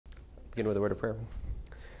Begin with a word of prayer.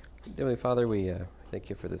 Heavenly Father, we thank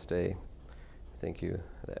you for this day. Thank you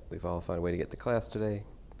that we've all found a way to get to class today,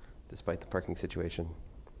 despite the parking situation.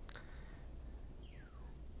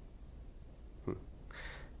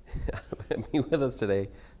 Be with us today.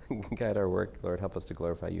 Guide our work. Lord, help us to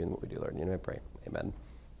glorify you in what we do, Lord. In your name I pray. Amen.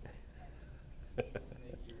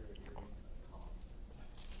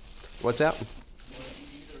 What's that?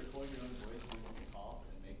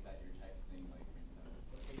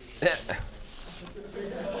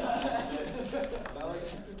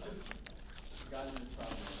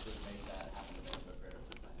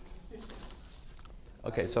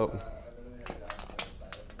 Okay, so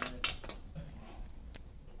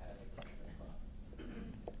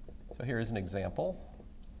here's an example.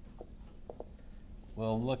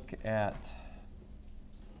 We'll look at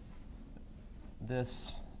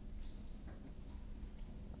this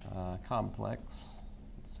complex,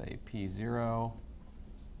 let's say P0,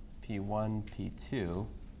 P1, P2.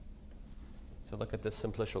 So look at this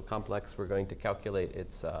simplicial complex. We're going to calculate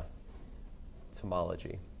its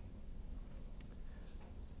homology.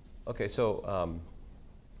 Okay, so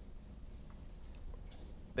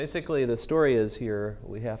basically the story is here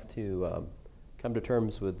we have to come to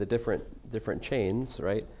terms with the different chains,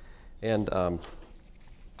 right? And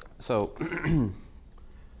so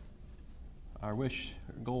our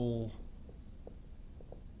goal,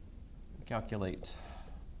 calculate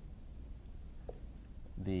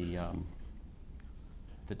the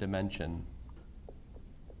dimension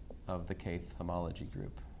of the kth homology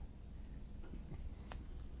group.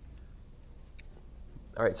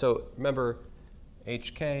 All right, so remember,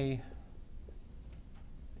 HK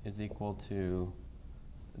is equal to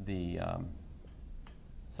the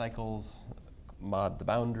cycles mod the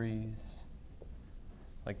boundaries,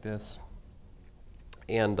 like this.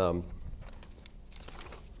 And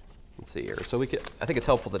let's see here. So I think it's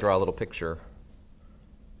helpful to draw a little picture.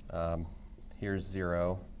 Here's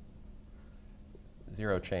zero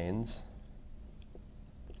chains,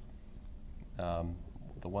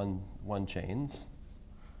 the one chains,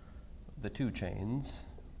 the two chains.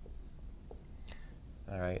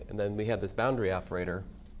 All right, and then we have this boundary operator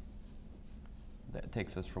that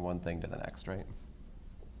takes us from one thing to the next, right?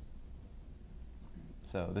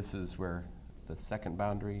 So this is where the second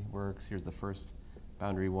boundary works. Here's the first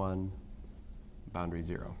boundary 1, boundary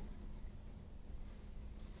 0.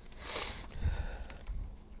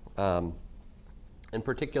 In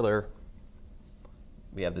particular,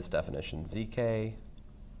 we have this definition. ZK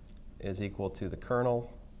is equal to the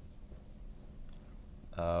kernel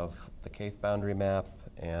of the kth boundary map,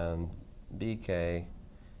 and BK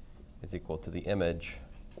is equal to the image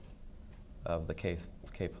of the k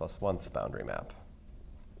plus 1th boundary map.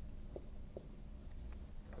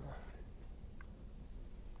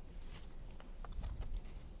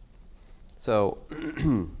 So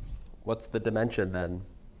what's the dimension then?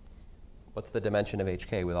 What's the dimension of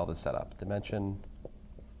HK with all this setup? Dimension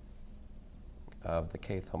of the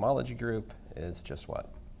kth homology group is just what?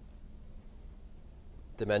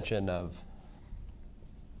 Dimension of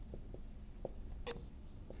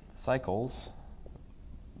cycles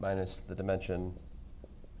minus the dimension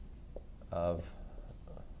of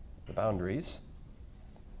the boundaries.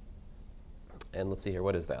 And let's see here,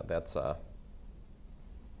 what is that? That's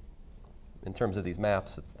in terms of these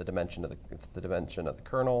maps, it's the dimension of the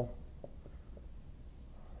kernel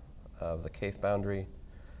of the kth boundary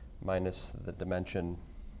minus the dimension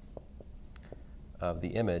of the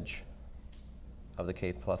image of the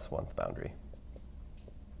kth plus 1th boundary.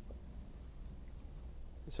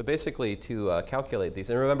 So basically, to calculate these,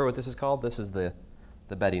 and remember what this is called? This is the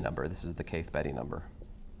Betti number. This is the kth Betti number.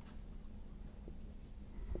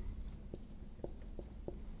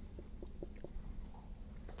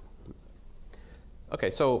 Okay,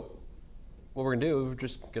 so what we're gonna do, we're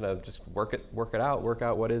just gonna work it out, work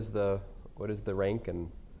out what is the rank,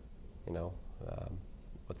 and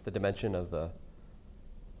what's the dimension of the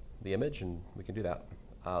image, and we can do that.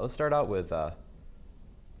 Let's start out with let's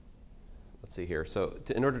see here. So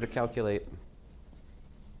in order to calculate,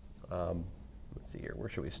 let's see here, where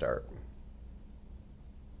should we start?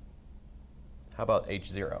 How about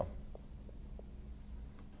H0?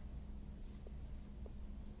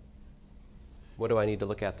 What do I need to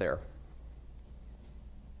look at there?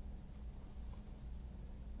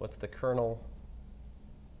 What's the kernel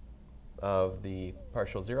of the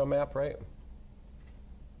partial 0 map, right?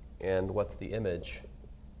 And what's the image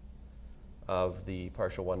of the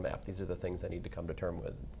partial 1 map? These are the things I need to come to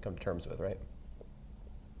terms with, right?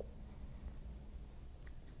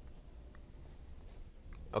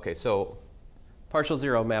 Okay, so partial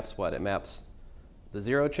 0 maps what? It maps the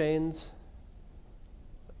 0 chains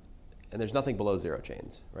And there's nothing below zero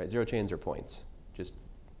chains, right? Zero chains are points. Just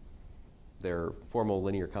they're formal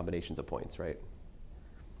linear combinations of points, right?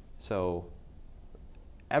 So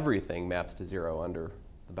everything maps to zero under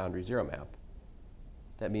the boundary zero map.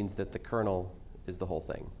 That means that the kernel is the whole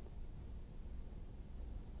thing,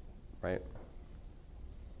 right?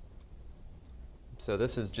 So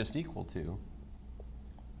this is just equal to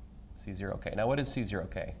C0K. Now what is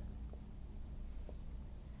C0K?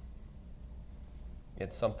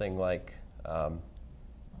 It's something like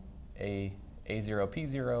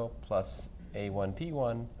A0P0 plus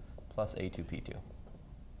A1P1 plus A2P2.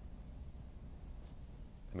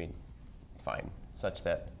 I mean, fine, such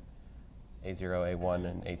that A0, A1,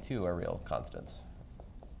 and A2 are real constants.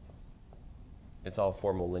 It's all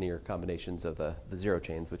formal linear combinations of the zero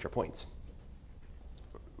chains, which are points.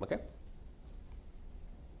 Okay?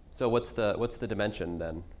 So what's the dimension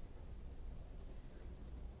then?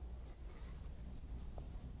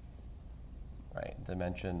 Right,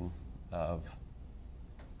 dimension of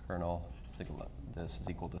kernel sigma. This is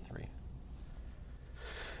equal to 3.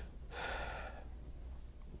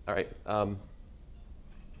 All right.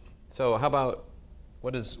 So how about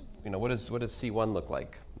what does C1 look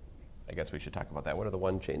like? I guess we should talk about that. What do the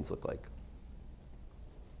one chains look like?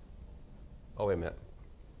 Oh, wait a minute.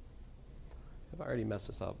 Have I already messed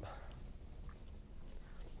this up?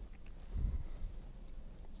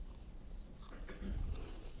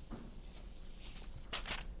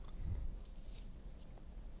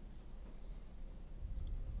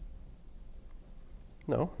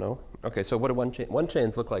 No. Okay, so what do one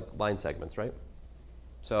chains look like? Line segments, right?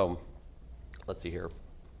 So let's see here.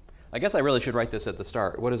 I guess I really should write this at the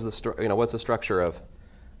start. What is what's the structure of?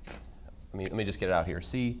 Let me just get it out here.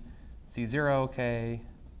 C0K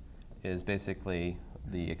is basically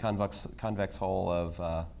the convex hull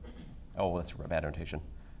of. Oh, that's a bad notation.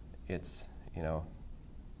 It's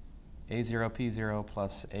A0P0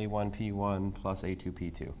 plus A1P1 plus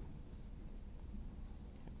A2P2,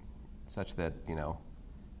 such that A0,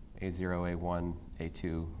 A1,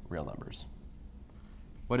 A2 real numbers.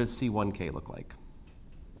 What does C1K look like?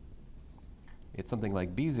 It's something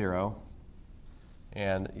like B0,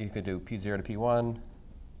 and you could do P0 to P1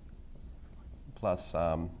 plus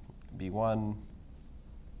B1,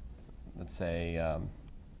 let's say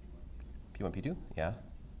P1, P2, yeah.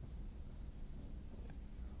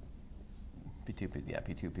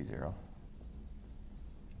 P2, P0.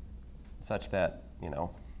 Such that,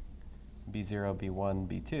 B0, B1,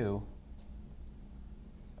 B2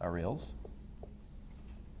 are reals.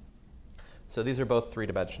 So these are both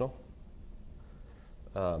three-dimensional.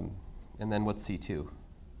 And then what's C2?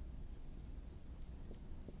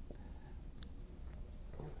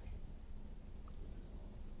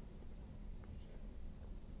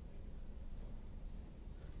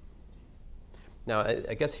 Now,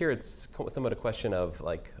 I guess here it's somewhat a question of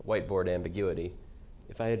like whiteboard ambiguity.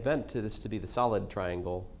 If I had meant this to be the solid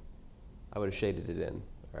triangle, I would have shaded it in.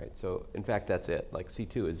 All right, so in fact, that's it. Like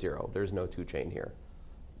C2 is 0. There's no two chain here.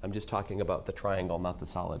 I'm just talking about the triangle, not the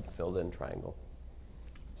solid filled in triangle.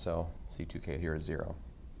 So C2K here is 0.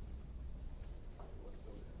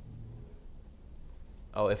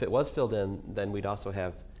 Oh, if it was filled in, then we'd also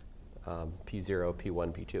have P0,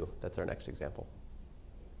 P1, P2. That's our next example.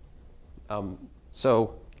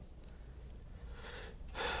 So,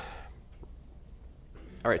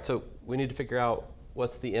 all right, so we need to figure out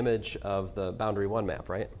what's the image of the boundary 1 map,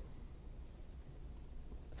 right?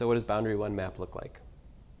 So what does boundary 1 map look like?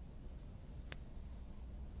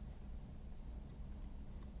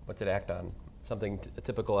 What's it act on? A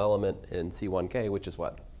typical element in C1K, which is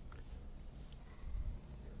what?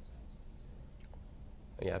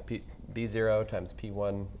 Yeah, B0 times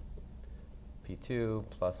P1, P2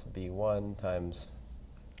 plus B1 times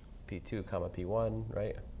P2 comma P1,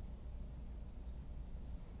 right?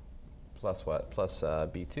 Plus what? Plus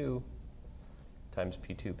B2 times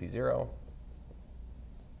P2, P0.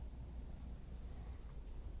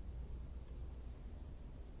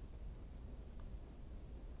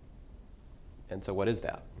 And so what is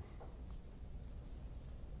that?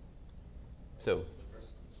 So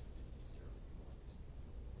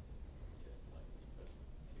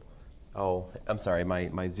oh, I'm sorry,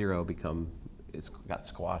 my 0 got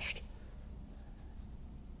squashed.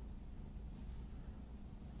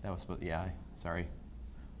 That was supposed, yeah, sorry.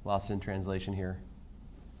 Lost in translation here.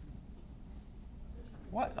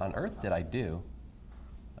 What on earth did I do?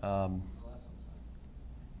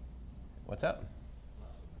 What's that?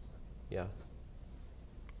 Yeah.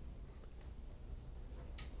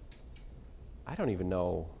 I don't even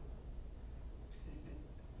know.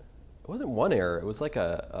 It wasn't one error. It was like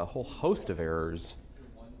a whole host of errors.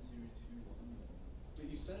 But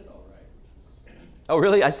you said it all right. Oh,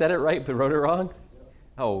 really? I said it right, but wrote it wrong?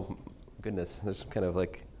 Oh, goodness. There's some kind of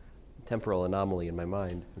like temporal anomaly in my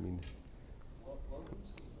mind. I mean,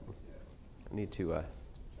 I need to. Well,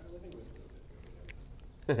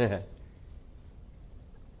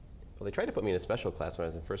 they tried to put me in a special class when I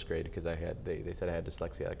was in first grade because they said I had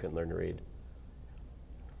dyslexia. I couldn't learn to read.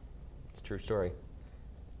 It's a true story.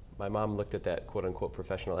 My mom looked at that quote-unquote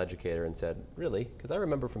professional educator and said, really? Because I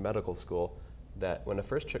remember from medical school that when a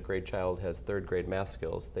first grade child has third grade math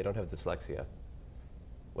skills, they don't have dyslexia.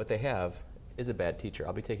 What they have is a bad teacher.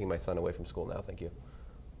 I'll be taking my son away from school now, thank you.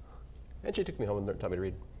 And she took me home and taught me to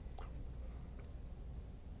read. I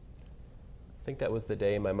think that was the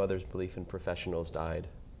day my mother's belief in professionals died.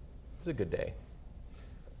 It was a good day.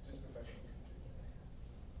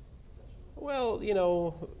 Well, you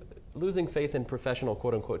know, losing faith in professional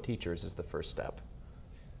quote-unquote teachers is the first step.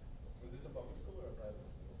 Was this a public school or a private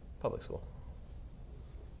school? Public school.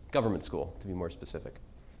 Government school, to be more specific.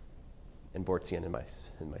 And Bortsian in my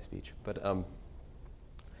speech. But,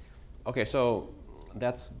 okay, so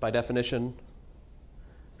that's by definition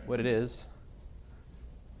what it is.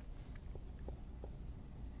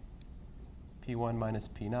 P1 minus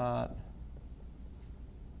P naught,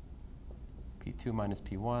 P2 minus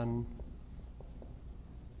P1,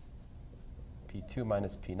 P2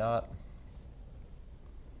 minus P naught.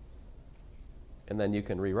 And then you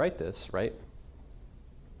can rewrite this, right?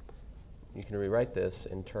 You can rewrite this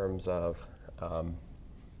in terms of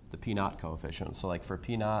the P naught coefficient. So like for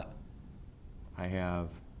P naught, I have,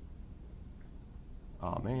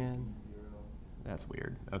 oh man, that's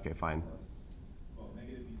weird. Okay, fine. Well,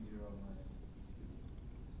 negative B0 minus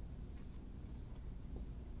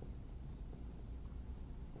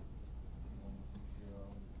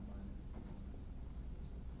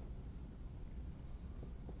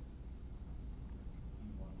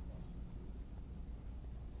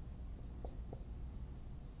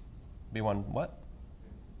B1 what?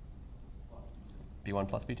 B1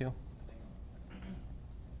 plus B2?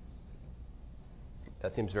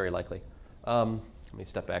 That seems very likely. Let me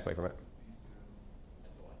step back away from it.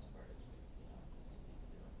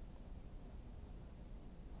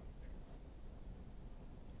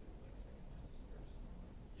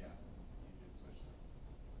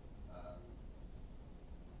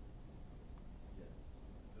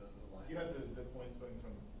 You have the points going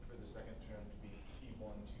from for the second term to be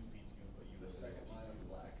P1 to P2, but you the second line of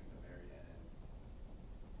black in the very end,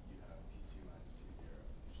 you have P2 minus P0,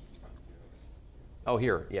 which is P0. Oh,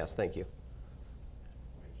 here, yes, thank you.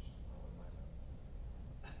 Which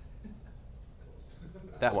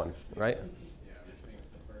That one, right? Yeah, which makes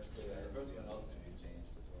the first change as well.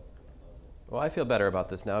 Well, I feel better about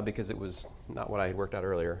this now because it was not what I had worked out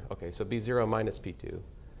earlier. Okay, so B0 minus P2,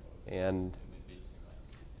 and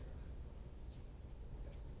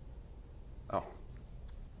oh.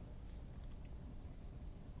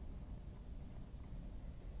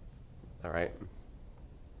 All right.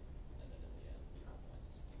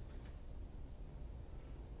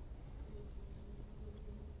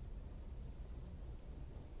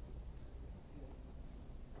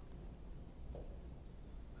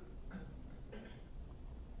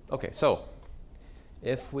 Okay, so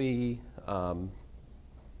if we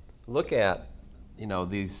look at, you know,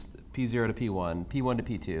 these P0 to P1, P1 to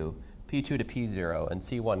P2, P2 to P0, and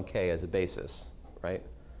C1K as a basis, right?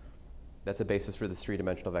 That's a basis for this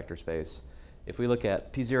three-dimensional vector space. If we look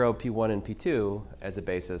at P0, P1, and P2 as a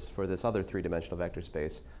basis for this other three-dimensional vector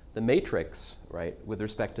space, the matrix, right, with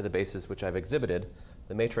respect to the basis which I've exhibited,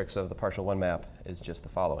 the matrix of the partial one map is just the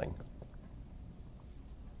following.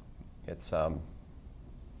 It's,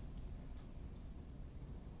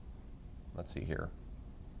 let's see here.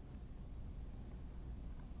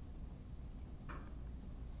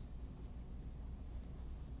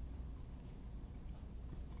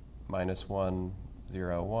 Minus 1,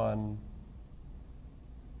 0, 1.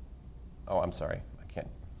 Oh, I'm sorry. I can't.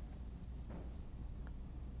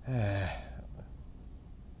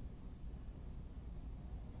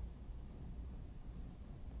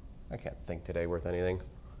 I can't think today worth anything.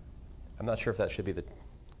 I'm not sure if that should be the.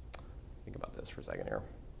 Think about this for a second here.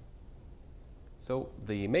 So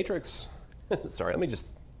the matrix, sorry,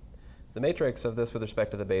 the matrix of this with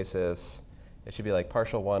respect to the basis, it should be like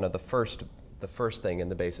partial one of the first thing in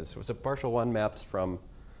the basis. So partial one maps from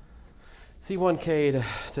C1K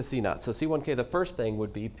to C naught. So C1K, the first thing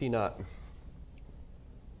would be P naught,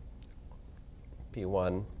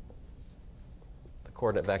 P1, the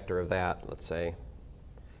coordinate vector of that, let's say.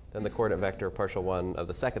 Then the coordinate vector of partial one of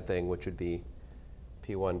the second thing, which would be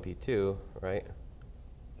P1, P2, right?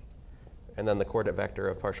 And then the coordinate vector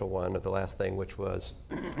of partial one of the last thing, which was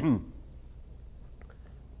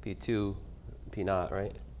P2, P naught,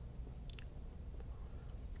 right?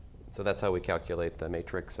 So that's how we calculate the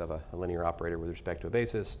matrix of a linear operator with respect to a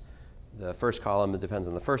basis. The first column depends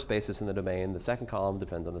on the first basis in the domain. The second column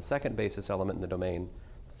depends on the second basis element in the domain.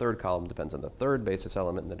 The third column depends on the third basis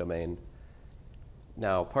element in the domain.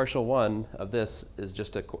 Now, partial 1 of this is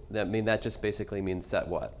just that just basically means set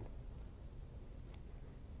what?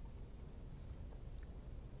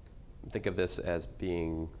 Think of this as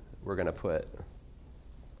being, we're going to put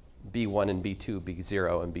B1 and B2 be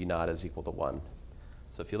 0 and B naught is equal to 1.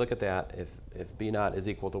 So if you look at that, if B naught is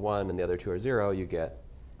equal to 1 and the other two are 0, you get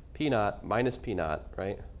P naught minus P naught,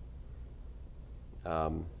 right?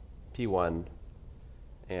 P1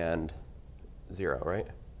 and 0, right?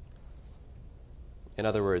 In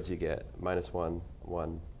other words, you get minus 1,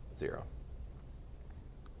 1, 0.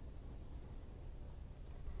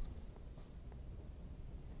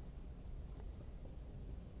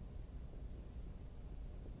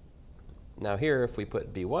 Now here, if we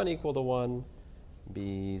put B1 equal to 1,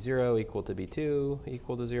 B0 equal to B2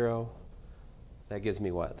 equal to 0, that gives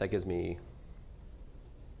me what? That gives me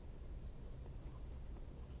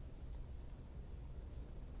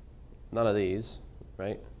none of these,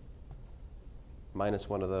 right? Minus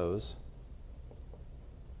one of those.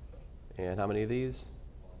 And how many of these?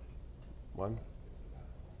 One.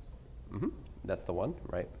 That's the one,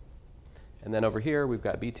 right? And then over here, we've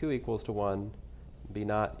got B2 equals to 1, B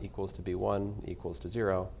naught equals to B1 equals to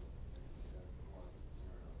 0.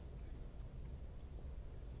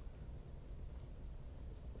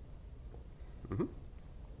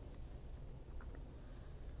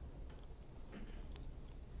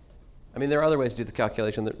 I mean, there are other ways to do the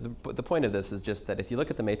calculation. The point of this is just that if you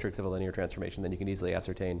look at the matrix of a linear transformation, then you can easily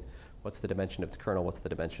ascertain what's the dimension of its kernel, what's the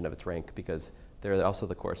dimension of its rank, because they're also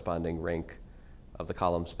the corresponding rank of the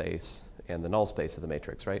column space and the null space of the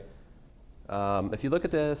matrix, right? If you look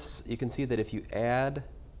at this, you can see that if you add,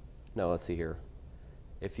 no, let's see here.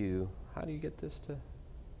 If you, how do you get this to,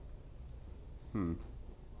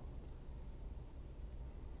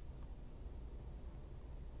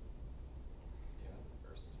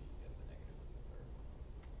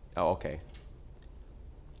 Oh, okay.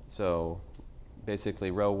 So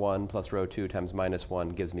basically row 1 plus row 2 times minus 1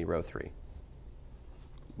 gives me row 3,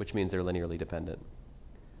 which means they're linearly dependent.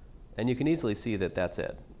 And you can easily see that that's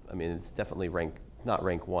it. I mean, it's definitely not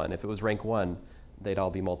rank 1. If it was rank 1, they'd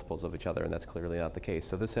all be multiples of each other, and that's clearly not the case.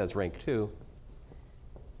 So this has rank 2,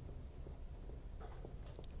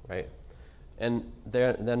 right? And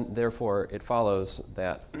therefore, it follows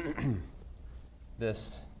that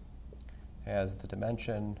this has the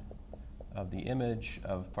dimension of the image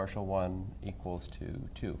of partial 1 equals to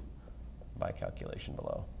 2 by calculation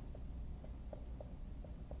below.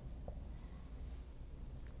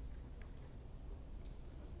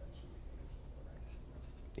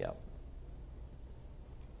 Yeah.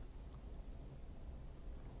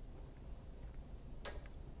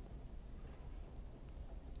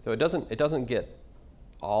 So it doesn't get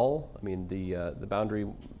all. I mean, the boundary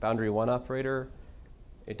 1 operator,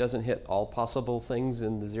 it doesn't hit all possible things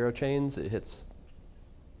in the zero chains. It hits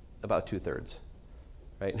about 2/3,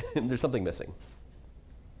 right? There's something missing.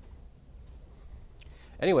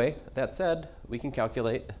 Anyway, that said, we can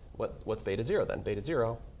calculate what's beta 0 then. Beta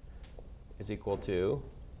 0 is equal to,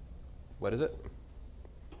 what is it?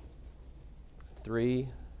 3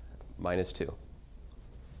 minus 2.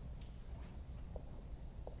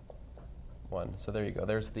 1. So there you go.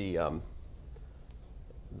 There's the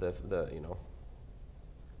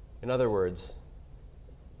in other words,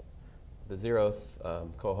 the zeroth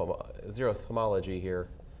homology here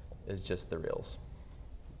is just the reals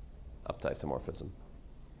up to isomorphism.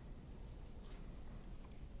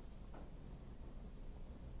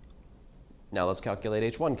 Now let's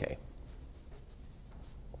calculate H1K.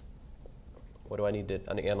 What do I need to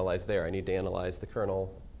analyze there? I need to analyze the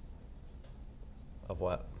kernel of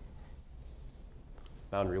what?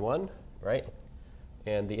 Boundary 1, right?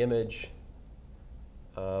 And the image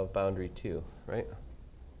of boundary 2, right?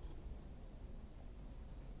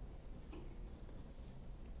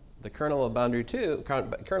 The kernel of boundary 2,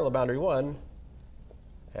 kernel of boundary 1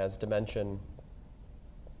 has dimension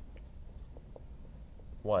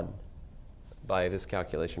 1 by this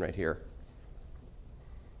calculation right here.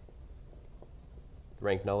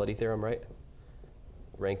 Rank nullity theorem, right?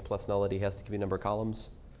 Rank plus nullity has to give you number of columns.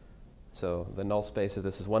 So the null space of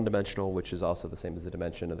this is one-dimensional, which is also the same as the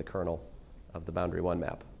dimension of the kernel of the boundary 1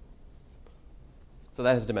 map. So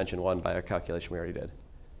that has dimension 1 by our calculation we already did.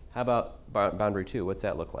 How about boundary 2? What's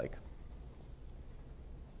that look like?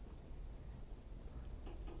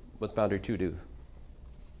 What's boundary 2 do?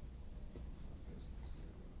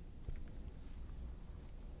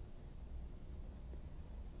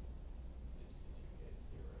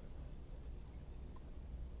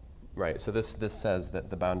 Right, so this says that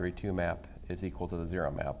the boundary 2 map is equal to the 0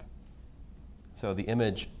 map. So the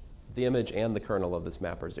image and the kernel of this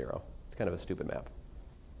map are 0. It's kind of a stupid map.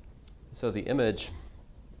 So the image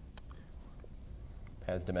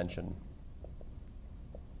has dimension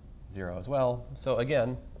 0 as well. So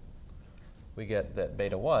again, we get that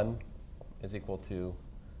beta 1 is equal to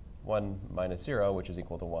 1 minus 0, which is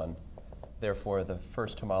equal to 1. Therefore, the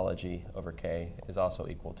first homology over K is also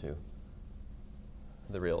equal to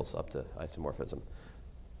the reals up to isomorphism.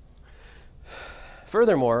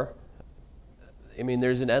 Furthermore, I mean,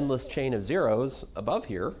 there's an endless chain of zeros above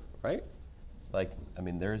here, right? Like, I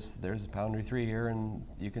mean, there's boundary 3 here, and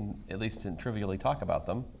you can at least trivially talk about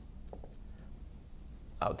them.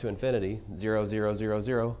 Out to infinity, 0, 0, 0,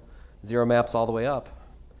 0. 0 maps all the way up.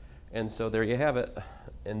 And so there you have it.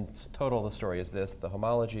 In total, the story is this: the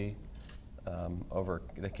homology over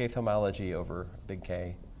the kth homology over big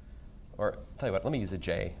K, or tell you what, let me use a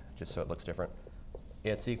J just so it looks different.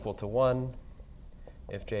 It's equal to 1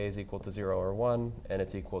 if J is equal to 0 or 1, and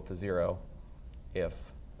it's equal to 0 if,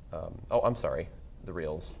 oh, I'm sorry, the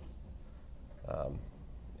reals.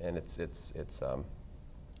 And it's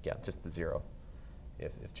yeah, just the 0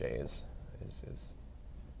 if J is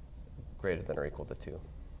greater than or equal to 2.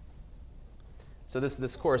 So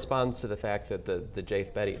this corresponds to the fact that the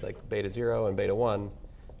jth beta, like beta 0 and beta 1,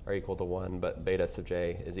 are equal to 1, but beta sub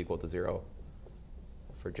j is equal to 0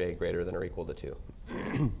 for j greater than or equal to 2.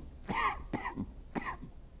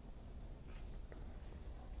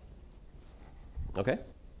 Okay?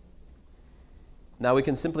 Now we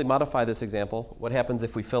can simply modify this example. What happens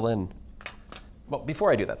if we fill in? Well,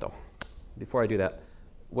 before I do that, though,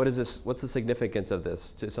 what is this? What's the significance of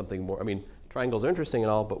this to something more? I mean, triangles are interesting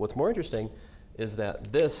and all, but what's more interesting is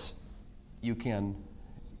that this, you can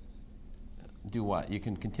do what? You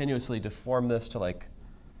can continuously deform this to like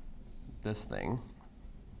this thing.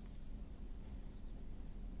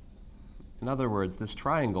 In other words, this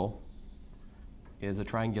triangle is a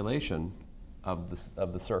triangulation of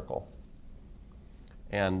the circle.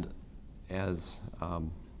 And as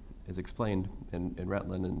is explained in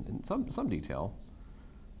Renteln in some detail,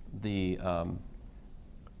 the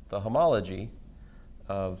homology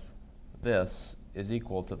of this is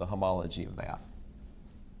equal to the homology of that.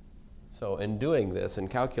 So in doing this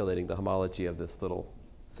and calculating the homology of this little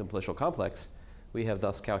simplicial complex, we have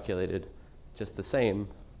thus calculated just the same,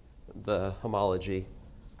 the homology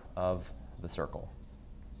of the circle.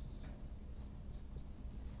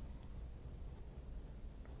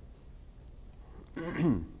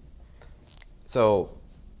 So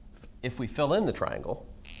if we fill in the triangle,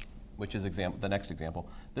 which is the next example,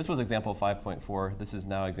 this was example 5.4, this is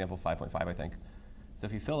now example 5.5, I think. So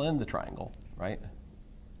if you fill in the triangle, right?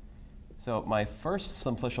 So my first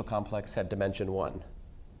simplicial complex had dimension 1,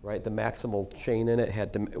 right? The maximal chain in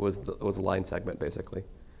it was a line segment, basically.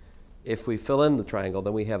 If we fill in the triangle,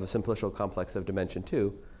 then we have a simplicial complex of dimension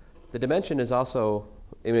 2. The dimension is also,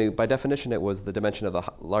 I mean, by definition, it was the dimension of the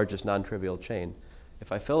largest non-trivial chain.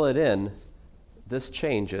 If I fill it in, this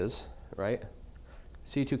changes, right?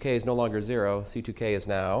 C2k is no longer 0. C2k is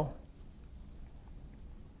now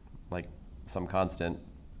like some constant.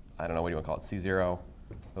 I don't know, what do you want to call it? C0.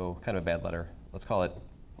 Oh, kind of a bad letter. Let's call it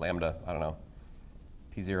lambda. I don't know.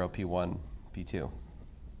 P0, P1, P2.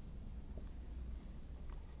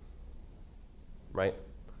 Right?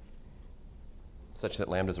 Such that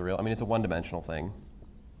lambda is a real, I mean, it's a one-dimensional thing.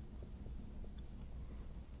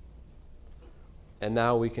 And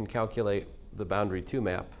now we can calculate the boundary 2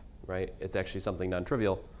 map, right? It's actually something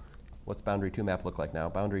non-trivial. What's boundary 2 map look like now?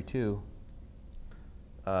 Boundary 2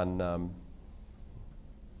 on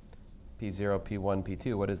P0, P1,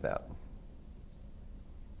 P2, what is that?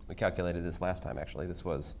 We calculated this last time, actually. This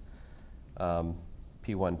was P1,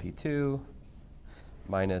 P2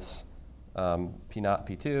 minus P naught,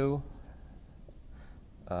 P2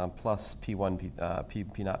 plus P1,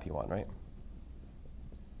 P naught, P1, right?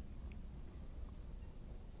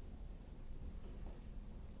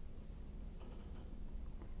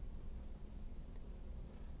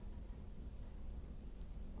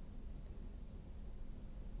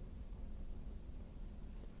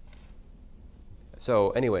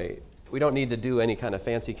 So anyway, we don't need to do any kind of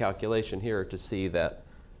fancy calculation here to see that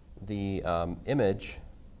the image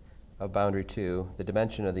of boundary 2, the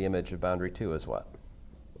dimension of the image of boundary 2 is what?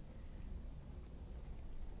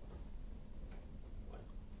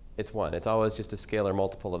 It's 1. It's always just a scalar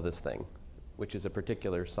multiple of this thing, which is a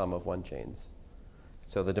particular sum of 1 chains.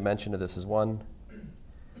 So the dimension of this is 1.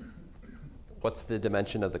 What's the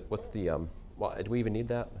dimension of the, well, do we even need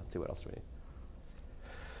that? Let's see, what else do we need?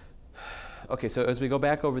 Okay, so as we go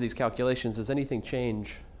back over these calculations, does anything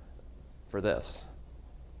change for this?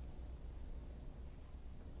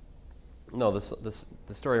 No,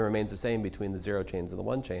 the story remains the same between the 0 chains and the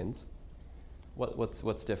 1 chains.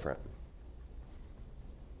 What's different?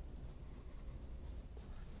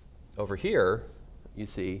 Over here, you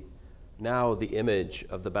see, now the image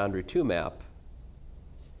of the boundary 2 map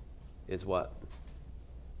is what?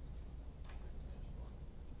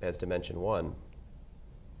 As dimension 1.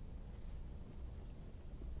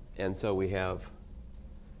 And so we have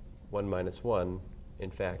 1 minus 1. In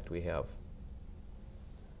fact, we have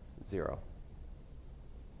 0.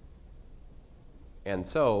 And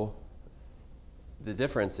so the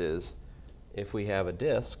difference is if we have a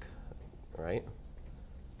disk, right,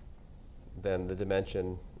 then the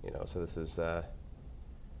dimension, so this is, I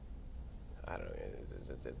don't know,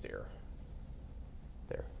 it's 0.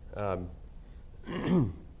 There.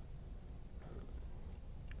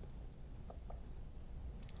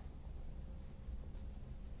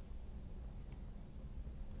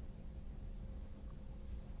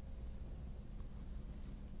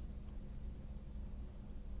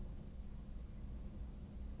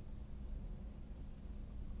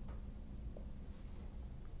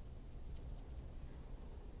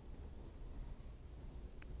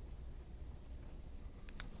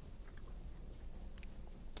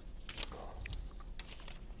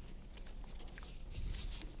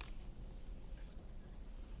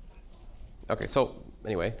 Okay, so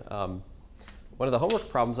anyway, one of the homework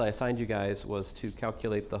problems I assigned you guys was to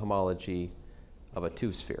calculate the homology of a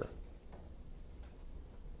 2-sphere.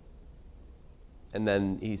 And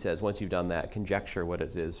then he says, once you've done that, conjecture what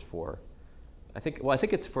it is for. I think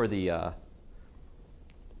it's for the,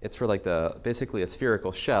 it's for like basically a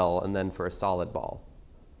spherical shell and then for a solid ball.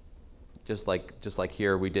 Just like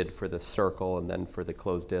here we did for the circle and then for the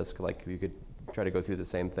closed disk, like you could try to go through the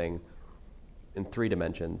same thing in 3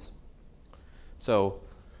 dimensions. So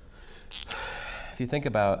if you think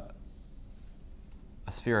about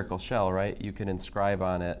a spherical shell, right, you can inscribe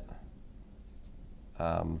on it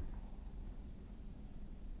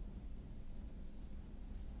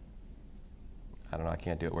I don't know, I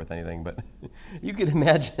can't do it worth anything, but you could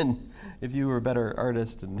imagine if you were a better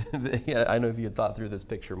artist, and yeah, I know if you had thought through this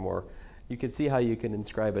picture more, you could see how you can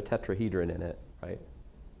inscribe a tetrahedron in it, right?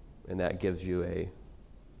 And that gives you a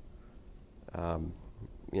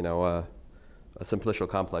simplicial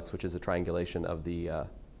complex, which is a triangulation of the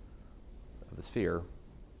sphere.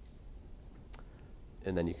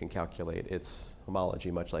 And then you can calculate its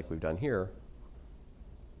homology, much like we've done here.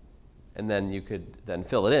 And then you could then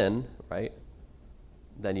fill it in, right?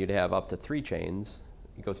 Then you'd have up to 3 chains.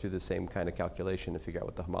 You go through the same kind of calculation to figure out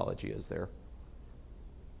what the homology is there.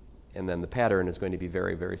 And then the pattern is going to be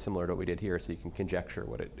very, very similar to what we did here, so you can conjecture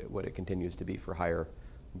what it continues to be for higher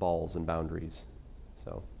balls and boundaries.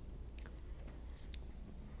 So,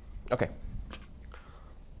 okay.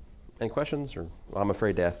 Any questions? Or well, I'm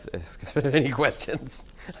afraid to ask any questions.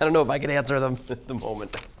 I don't know if I can answer them at the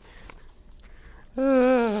moment.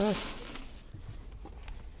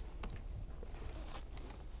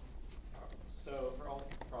 So for all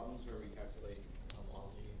problems where we calculate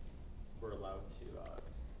homology, we're allowed to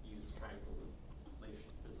use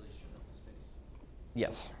triangulation of the space?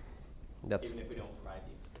 Yes. That's even if we don't provide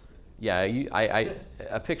the explicit? Yeah,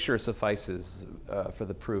 a picture suffices for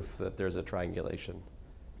the proof that there's a triangulation.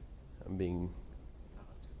 I'm being...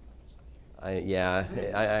 I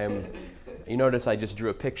am. You notice I just drew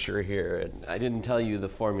a picture here, and I didn't tell you the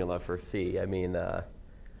formula for phi. I mean,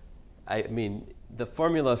 the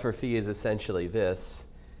formula for phi is essentially this.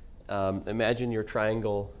 Imagine your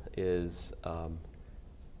triangle is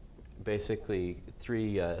basically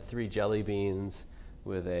three jelly beans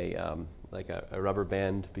with a rubber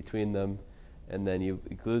band between them, and then you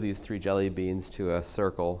glue these 3 jelly beans to a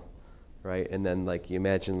circle, right? And then you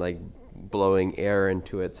imagine blowing air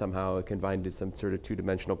into it somehow, confined to some sort of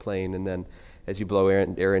 2-dimensional plane, and then as you blow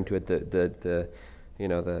air into it, the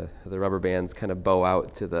rubber bands kind of bow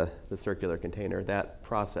out to the circular container. That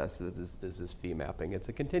process is this phi mapping. It's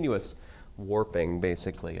a continuous warping,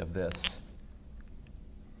 basically, of this.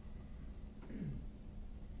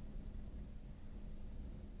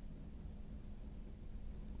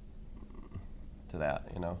 To that,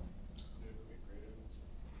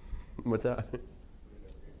 What's that?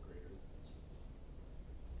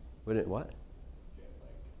 Would it what?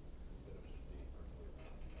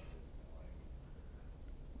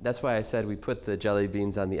 That's why I said we put the jelly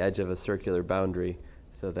beans on the edge of a circular boundary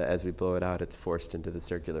so that as we blow it out, it's forced into the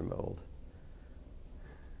circular mold.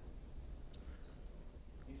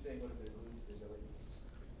 He's saying what if they're glued to the jelly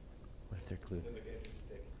beans? What if they're glued? Then they can't just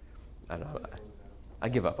stick. I don't know. I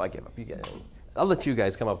give up. You get it. I'll let you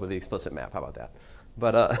guys come up with the explicit map. How about that?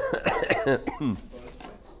 But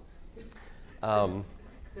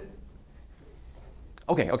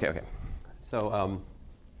Okay. So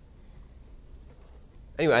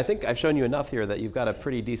anyway, I think I've shown you enough here that you've got a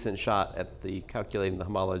pretty decent shot at the calculating the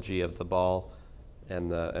homology of the ball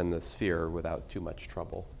and the sphere without too much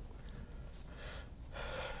trouble.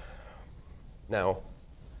 Now,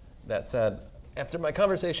 that said, after my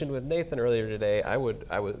conversation with Nathan earlier today, I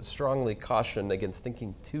would strongly caution against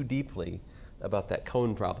thinking too deeply about that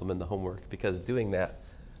cone problem in the homework, because doing that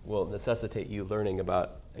will necessitate you learning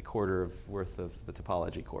about a quarter of worth of the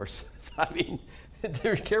topology course. So, I mean,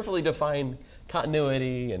 to carefully define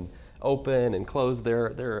continuity and open and closed,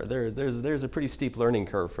 there's a pretty steep learning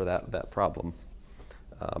curve for that problem.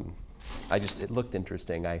 It looked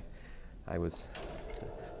interesting. It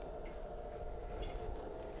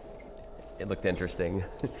looked interesting.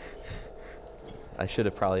 I should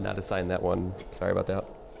have probably not assigned that one. Sorry about that.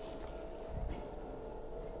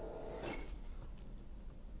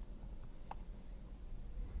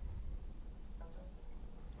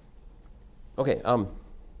 Okay,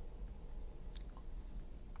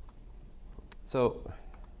 so I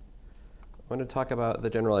want to talk about the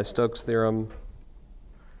Generalized Stokes Theorem.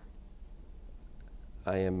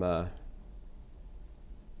 I am no,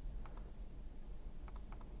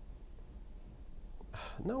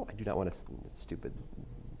 I do not want to stupid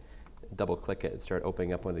double click it and start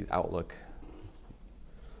opening up one of these Outlook.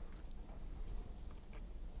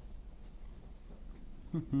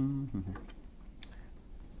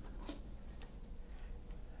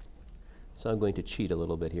 So I'm going to cheat a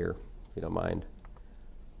little bit here, if you don't mind.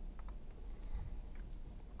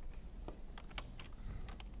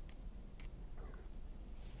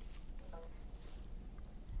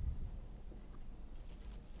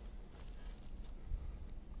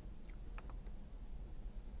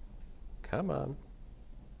 Come on.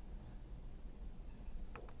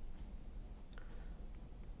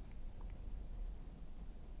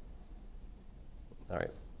 All right.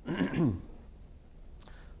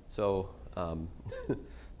 So this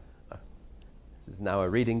is now a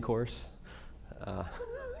reading course,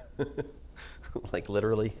 like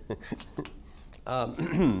literally.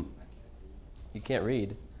 You can't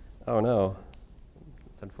read. Oh no,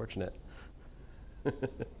 it's unfortunate. Why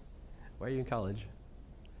are you in college?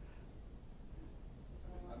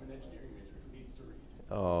 I'm an engineering major who needs to read.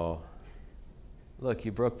 Oh, look,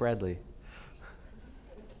 you broke Bradley.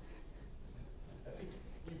 I think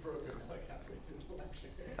you broke him like halfway through the lecture.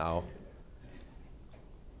 Oh.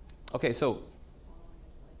 Okay, so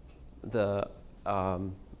the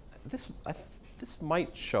this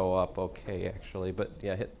might show up okay actually, but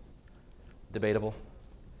yeah, hit debatable.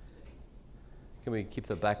 Can we keep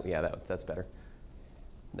the back? Yeah, that's better.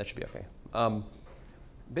 That should be okay.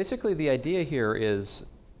 Basically, the idea here is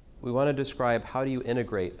we want to describe how do you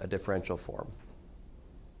integrate a differential form.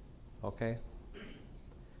 Okay.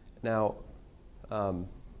 Now,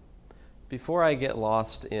 before I get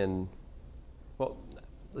lost in, well,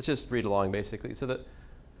 let's just read along basically. So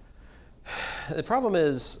the problem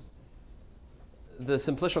is the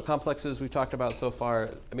simplicial complexes we've talked about so far,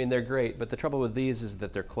 I mean, they're great, but the trouble with these is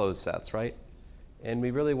that they're closed sets, right? And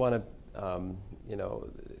we really want to,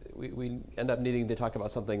 we end up needing to talk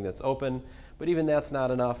about something that's open, but even that's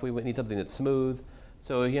not enough. We need something that's smooth.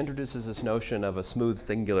 So he introduces this notion of a smooth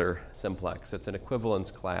singular simplex. It's an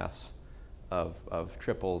equivalence class of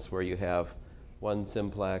triples where you have one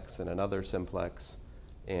simplex and another simplex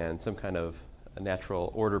and some kind of a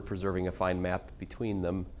natural order preserving affine map between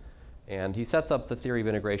them. And he sets up the theory of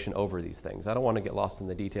integration over these things. I don't want to get lost in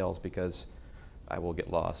the details because I will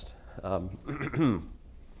get lost. I'm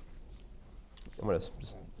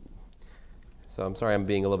sorry I'm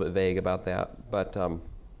being a little bit vague about that, but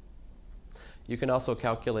you can also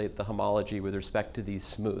calculate the homology with respect to the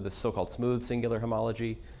so-called smooth singular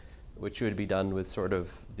homology, which would be done with sort of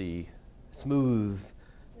the smooth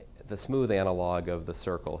analog of the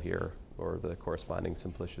circle here, or the corresponding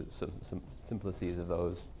simplicities of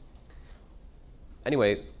those.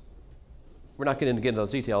 Anyway, we're not going to get into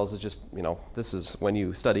those details. It's just, this is when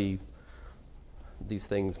you study these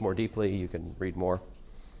things more deeply, you can read more.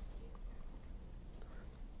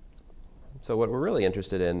 So what we're really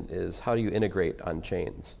interested in is how do you integrate on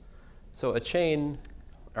chains. So a chain,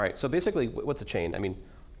 all right, so basically what's a chain? I mean,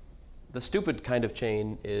 the stupid kind of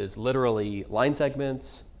chain is literally line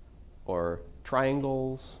segments or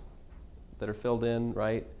triangles that are filled in,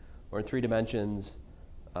 right? Or in 3 dimensions,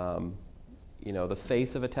 the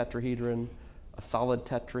face of a tetrahedron, a solid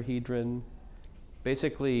tetrahedron,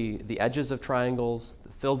 basically the edges of triangles, the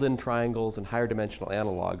filled in triangles, and higher dimensional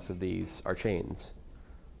analogs of these are chains.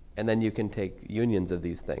 And then you can take unions of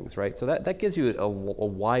these things, right? So that gives you a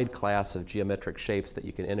wide class of geometric shapes that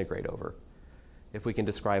you can integrate over. If we can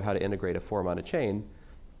describe how to integrate a form on a chain,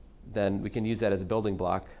 then we can use that as a building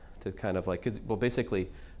block to kind of like, well, basically,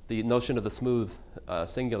 the notion of the smooth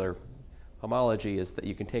singular homology is that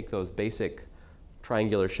you can take those basic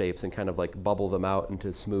triangular shapes and kind of like bubble them out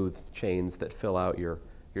into smooth chains that fill out your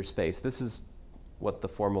space. This is what the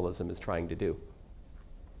formalism is trying to do.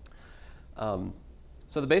 So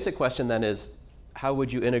the basic question then is, how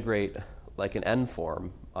would you integrate like an n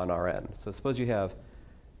form on Rn? So suppose you have,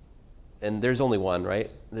 and there's only one,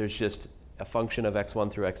 right? There's just a function of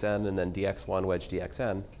x1 through xn and then dx1 wedge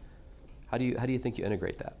dxn. How do you think you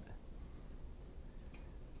integrate that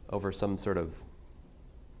over some sort of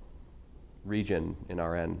region in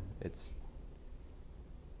Rn? It's,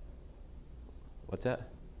 what's that?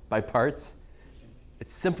 By parts?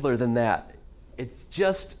 It's simpler than that. It's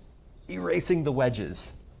just erasing the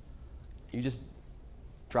wedges. You just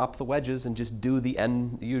drop the wedges and just do the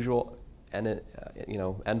usual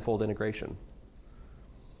n-fold integration.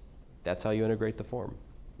 That's how you integrate the form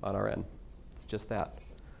on Rn. It's just that.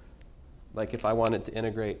 Like if I wanted to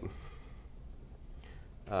integrate,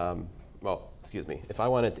 if I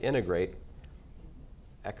wanted to integrate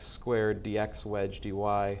x squared dx wedge dy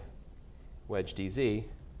wedge dz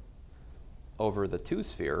over the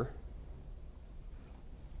two-sphere,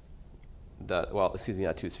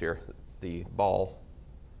 not two-sphere, the ball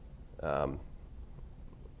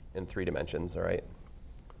in 3 dimensions, all right?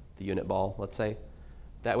 The unit ball, let's say.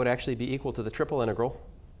 That would actually be equal to the triple integral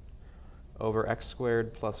over x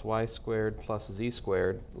squared plus y squared plus z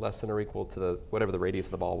squared less than or equal to whatever the radius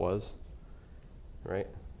of the ball was, right?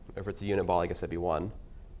 If it's a unit ball, I guess that'd be 1.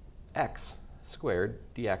 X squared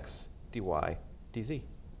dx dy dz.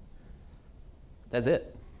 That's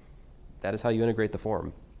it. That is how you integrate the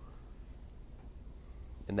form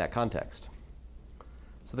in that context.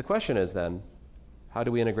 So the question is then, how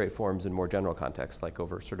do we integrate forms in more general context, like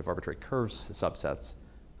over sort of arbitrary curves subsets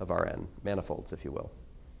of Rn, manifolds, if you will?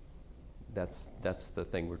 That's the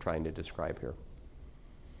thing we're trying to describe here.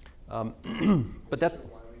 But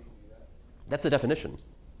that's the definition.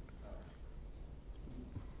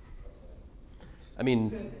 I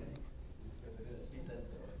mean,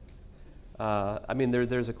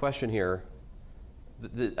 there's a question here.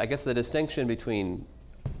 I guess the distinction between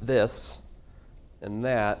this and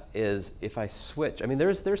that is if I switch. I mean,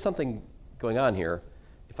 there's something going on here.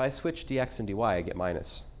 If I switch dx and dy, I get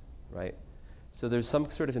minus, right? So there's some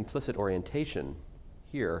sort of implicit orientation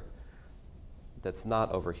here that's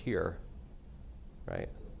not over here, right?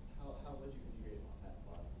 How would you integrate on that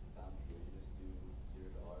boundary? Would you just do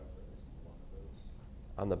 0 to R for every single one of those?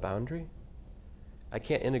 On the boundary? I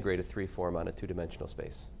can't integrate a 3 form on a 2-dimensional space.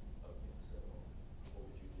 Okay, so what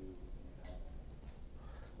would you do when you have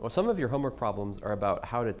that? Well, some of your homework problems are about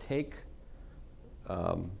how to take,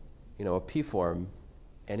 a P form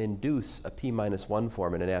and induce a P-1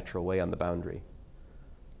 form in a natural way on the boundary.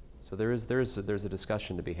 So there's a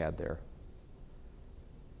discussion to be had there.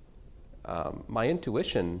 My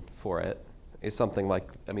intuition for it is something like,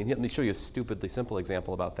 let me show you a stupidly simple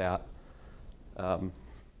example about that.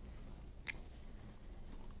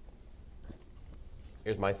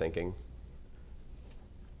 Here's my thinking.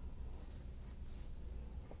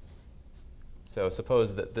 So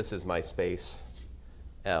suppose that this is my space,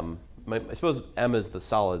 M. I suppose M is the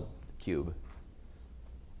solid cube,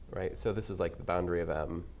 right? So this is like the boundary of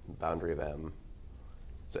M, boundary of M.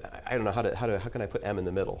 So I don't know how can I put M in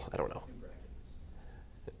the middle? I don't know. 2 brackets.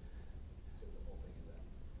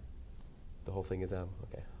 So The whole thing is M,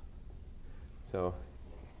 okay.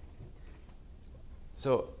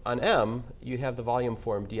 So on M, you have the volume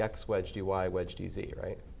form dx wedge dy wedge dz,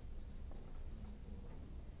 right?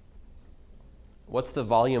 What's the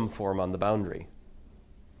volume form on the boundary?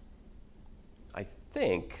 I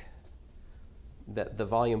think that the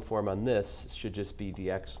volume form on this should just be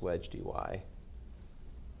dx wedge dy.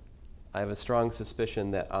 I have a strong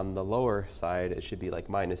suspicion that on the lower side, it should be like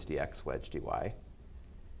minus dx wedge dy.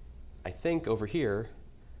 I think over here,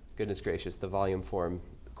 goodness gracious, the volume form,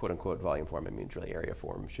 quote-unquote volume form, it's really area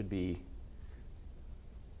form, should be,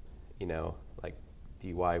 like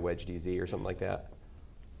dy wedge dz or something like that,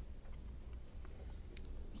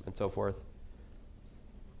 and so forth.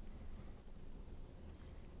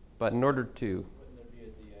 But in order to... Wouldn't there be a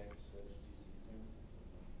dx wedge dz term?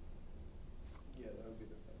 Yeah, that would be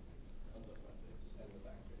the front face of the front face and the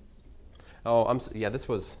back face.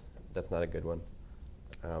 That's not a good one.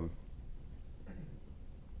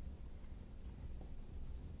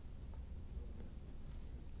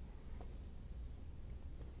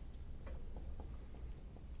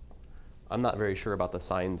 I'm not very sure about the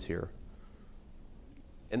signs here.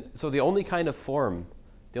 And so the only kind of 2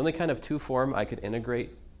 form I could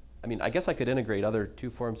integrate, I guess I could integrate other 2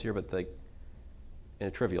 forms here, but in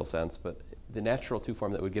a trivial sense, but the natural 2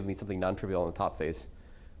 form that would give me something non-trivial on the top face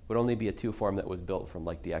would only be a 2 form that was built from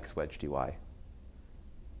like dx wedge dy.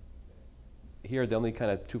 Here, the only kind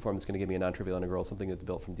of 2 form that's going to give me a non-trivial integral is something that's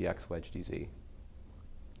built from dx wedge dz.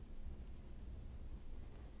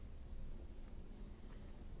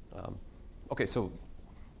 Okay, so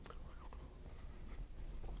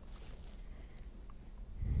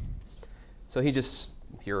he just,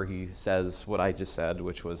 here he says what I just said,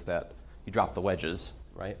 which was that you drop the wedges,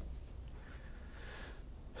 right?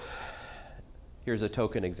 Here's a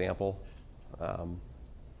token example.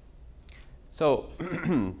 So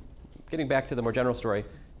getting back to the more general story,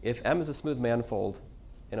 if M is a smooth manifold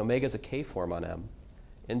and omega is a K form on M,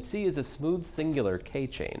 and C is a smooth singular K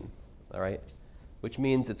chain, all right, which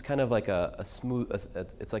means it's kind of like a smooth,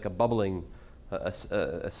 it's like a bubbling,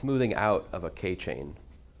 a smoothing out of a K chain,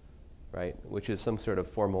 right, which is some sort of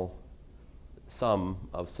formal sum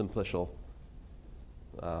of simplicial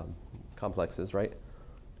complexes, right?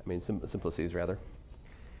 I mean, simplices, rather.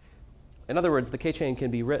 In other words, the K-chain can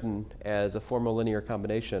be written as a formal linear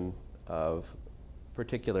combination of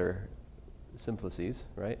particular simplices,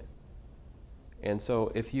 right? And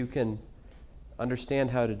so if you can understand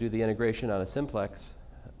how to do the integration on a simplex,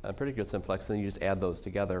 a particular simplex, then you just add those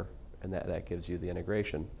together, and that gives you the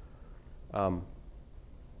integration. So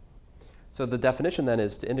the definition then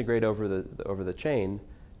is to integrate over the chain,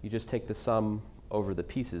 you just take the sum over the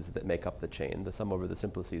pieces that make up the chain, the sum over the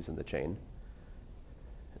simplices in the chain.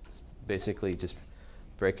 It's basically just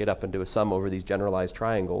break it up into a sum over these generalized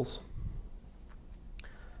triangles.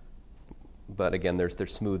 But again, they're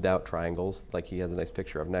smoothed out triangles, like he has a nice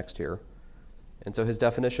picture of next here. And so his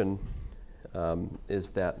definition is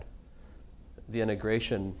that the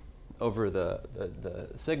integration over the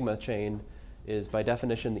sigma chain is by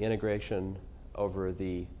definition the integration over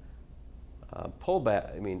the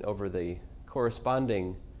over the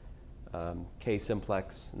corresponding K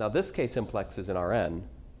simplex. Now this K simplex is in Rn,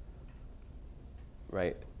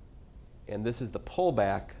 right? And this is the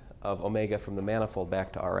pullback of omega from the manifold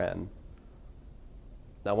back to Rn.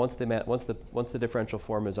 Now once the differential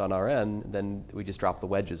form is on Rn, then we just drop the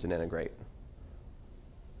wedges and integrate.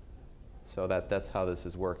 So that's how this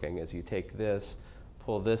is working, is you take this,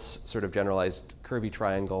 pull this sort of generalized curvy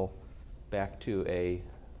triangle back to a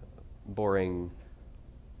boring,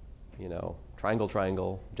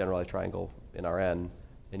 triangle, generalized triangle in Rn,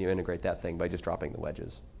 and you integrate that thing by just dropping the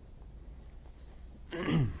wedges.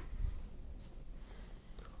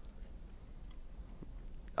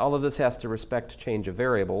 All of this has to respect change of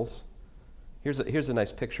variables. Here's a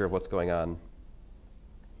nice picture of what's going on.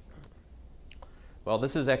 Well,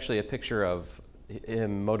 this is actually a picture of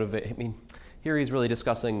him here he's really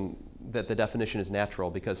discussing that the definition is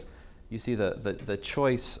natural, because you see the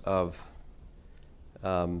choice of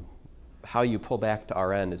how you pull back to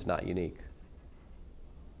Rn is not unique.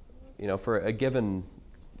 For a given,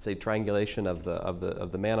 say, triangulation of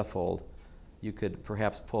the manifold, you could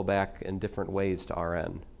perhaps pull back in different ways to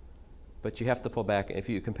Rn. But you have to pull back, if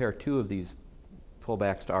you compare 2 of these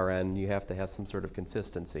pullbacks to Rn, you have to have some sort of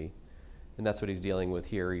consistency. And that's what he's dealing with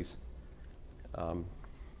here.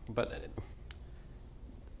 But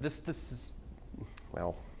this is,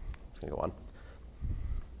 well, I'm just going to go on.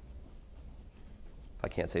 If I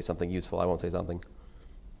can't say something useful, I won't say something.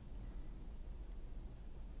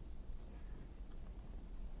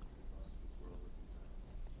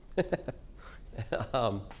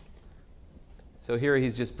 So here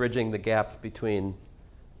he's just bridging the gap between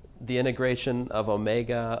the integration of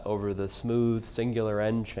omega over the smooth singular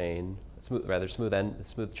n chain,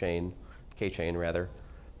 smooth chain, K chain rather,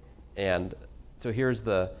 and so here's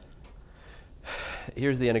the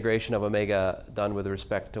integration of omega done with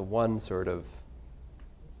respect to one sort of,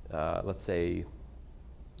 let's say,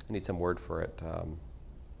 I need some word for it,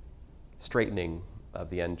 straightening of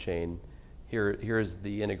the n chain. Here's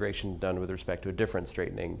the integration done with respect to a different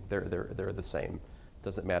straightening. They're the same.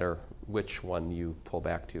 Doesn't matter which one you pull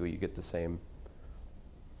back to, you get the same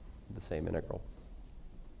integral.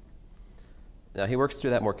 Now he works through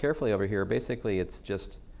that more carefully over here. Basically, it's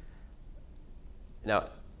just, now,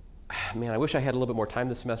 man, I wish I had a little bit more time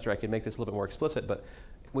this semester. I could make this a little bit more explicit, but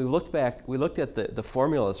we looked at the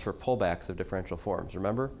formulas for pullbacks of differential forms,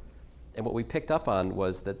 remember? And what we picked up on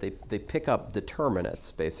was that they pick up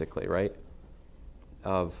determinants, basically, right,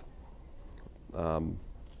 of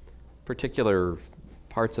particular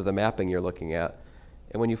parts of the mapping you're looking at.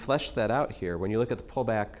 And when you flesh that out here, when you look at the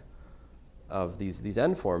pullback of these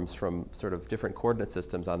n forms from sort of different coordinate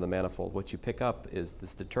systems on the manifold, what you pick up is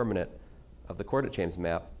this determinant of the coordinate chains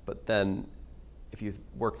map. But then if you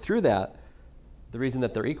work through that, the reason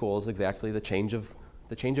that they're equal is exactly the change of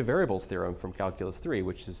the change of variables theorem from calculus 3,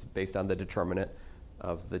 which is based on the determinant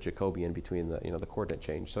of the Jacobian between the, the coordinate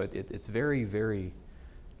change. So it's very, very,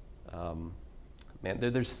 man,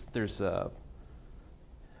 there's a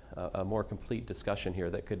more complete discussion here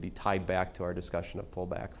that could be tied back to our discussion of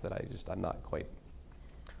pullbacks that I'm not quite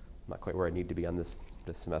where I need to be on this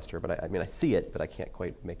semester. But I mean, I see it, but I can't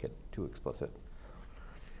quite make it too explicit.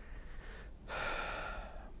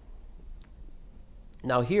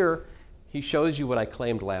 Now here, he shows you what I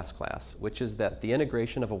claimed last class, which is that the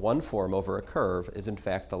integration of a one form over a curve is in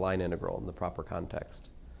fact the line integral in the proper context.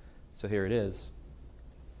 So here it is.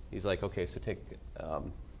 He's like, okay, so take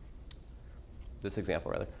this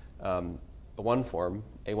example rather. A one form,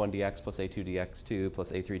 a1 dx plus a2 dx2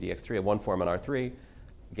 plus a3 dx3, a one form on R3,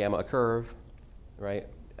 gamma a curve, right?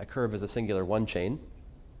 A curve is a singular one chain.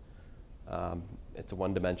 It's a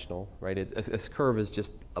one-dimensional, right? A curve is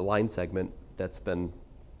just a line segment that's been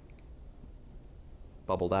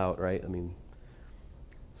bubbled out, right? I mean,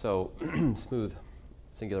 so smooth,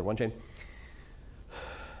 singular one chain.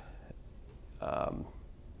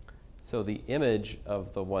 So the image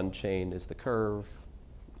of the one chain is the curve,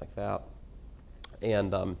 like that.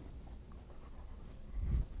 And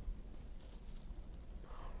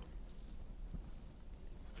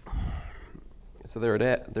so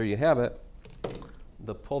there you have it.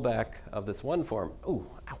 The pullback of this one form. Ooh,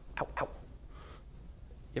 ow, ow, ow.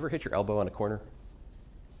 You ever hit your elbow on a corner?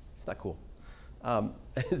 It's not cool.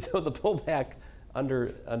 So the pullback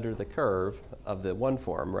under the curve of the one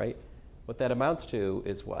form, right? What that amounts to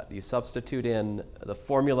is what? You substitute in the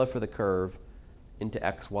formula for the curve into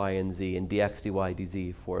x, y, and z, and dx, dy,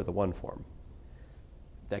 dz for the one form.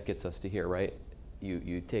 That gets us to here, right?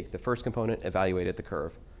 You take the first component, evaluate at the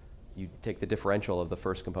curve. You take the differential of the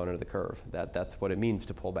first component of the curve. That's what it means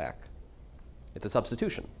to pull back. It's a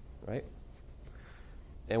substitution, right?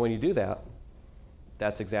 And when you do that,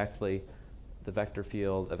 that's exactly the vector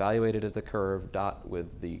field evaluated as the curve dot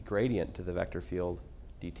with the gradient to the vector field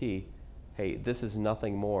dt. Hey, this is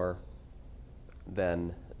nothing more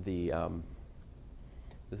than the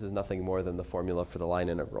formula for the line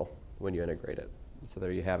integral when you integrate it. So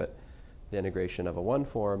there you have it. The integration of a one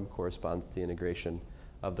form corresponds to the integration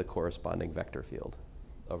of the corresponding vector field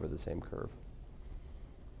over the same curve.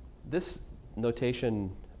 This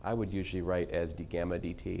notation I would usually write as d gamma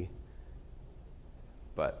dt,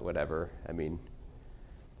 but whatever. I mean,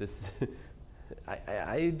 this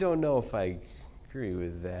I don't know if I agree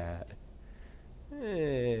with that.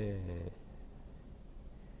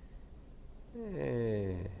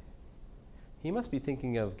 He must be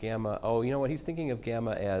thinking of gamma. Oh, you know what? He's thinking of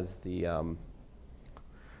gamma as the.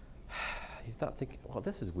 He's not thinking. Well,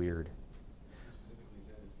 this is weird.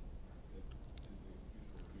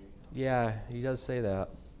 Yeah, he does say that.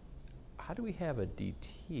 How do we have a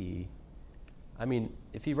dt? I mean,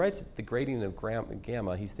 if he writes the gradient of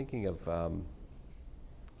gamma, he's thinking of.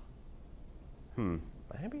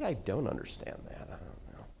 Maybe I don't understand that. I don't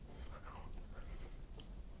know.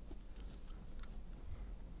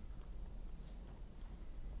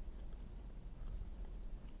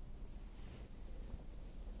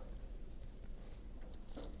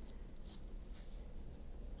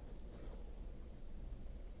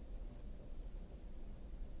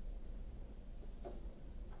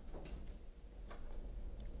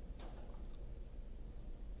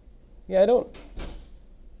 Yeah, I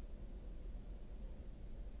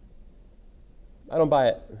don't buy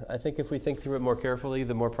it. I think if we think through it more carefully,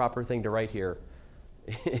 the more proper thing to write here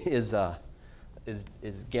is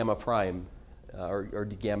gamma prime or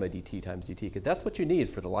d gamma dt times dt, because that's what you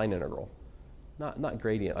need for the line integral, not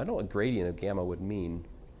gradient. I don't know what gradient of gamma would mean.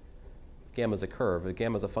 Gamma's a curve.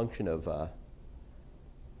 Gamma's a function of. I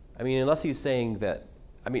mean, unless he's saying that.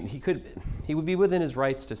 I mean, he would be within his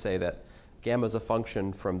rights to say that gamma is a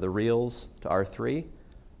function from the reals to R3.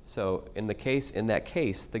 So in that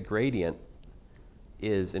case, the gradient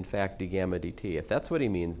is in fact d gamma dt. If that's what he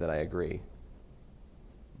means, then I agree.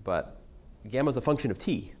 But gamma is a function of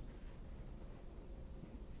t.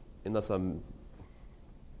 Gamma is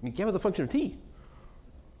a function of t.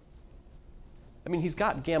 I mean, he's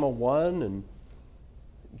got gamma 1 and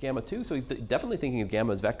gamma 2, so he's definitely thinking of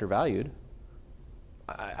gamma as vector valued.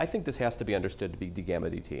 I think this has to be understood to be d gamma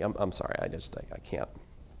dt. I'm sorry, I can't.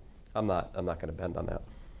 I'm not going to bend on that.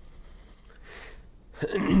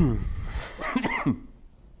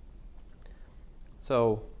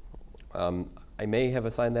 So I may have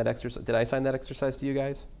assigned that exercise. Did I assign that exercise to you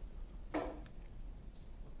guys?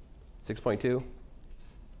 6.2?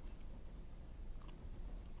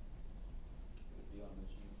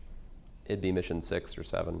 It'd be mission 6 or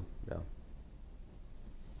 7, yeah.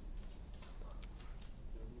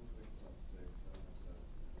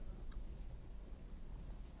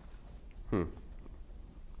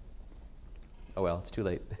 it's too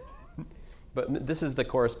late. But this is the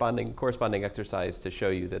corresponding exercise to show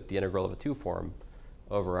you that the integral of a 2 form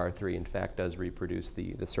over R3 in fact does reproduce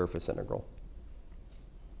the surface integral.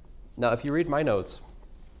 Now, if you read my notes,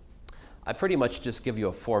 I pretty much just give you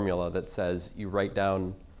a formula that says you write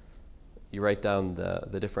down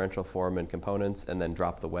the differential form and components and then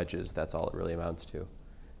drop the wedges. That's all it really amounts to.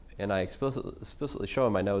 And I explicitly show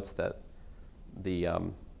in my notes that the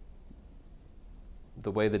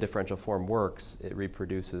way the differential form works, it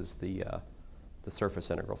reproduces the surface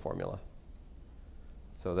integral formula.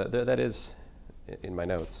 So that is in my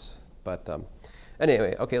notes. But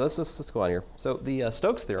anyway, okay, let's go on here. So the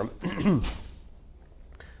Stokes theorem.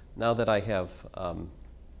 Now that I have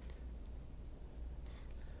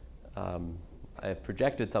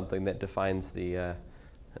projected something that defines the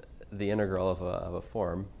integral of a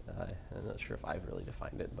form. I'm not sure if I've really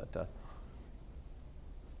defined it, but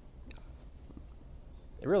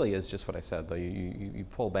it really is just what I said, though. You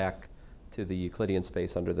pull back to the Euclidean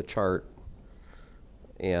space under the chart,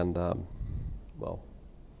 and, well,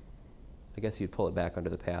 I guess you'd pull it back under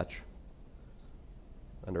the patch,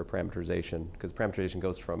 under parameterization, because parameterization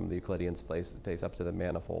goes from the Euclidean space up to the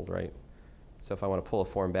manifold, right? So if I want to pull a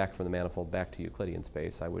form back from the manifold back to Euclidean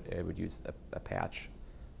space, I would use a patch,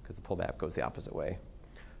 because the pullback goes the opposite way.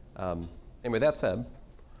 Anyway, that said,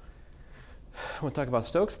 I want to talk about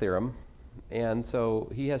Stokes theorem. And so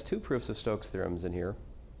he has 2 proofs of Stokes theorems in here.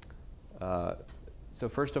 So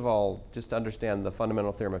first of all, just to understand the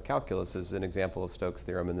fundamental theorem of calculus is an example of Stokes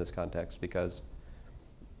theorem in this context, because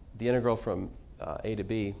the integral from A to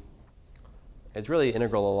B is really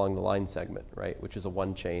integral along the line segment, right, which is a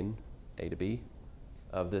 1 chain, A to B,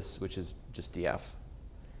 of this, which is just df.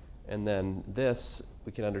 And then this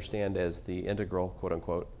we can understand as the integral, quote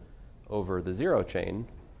unquote, over the 0 chain,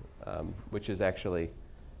 which is actually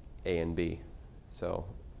A and B. So,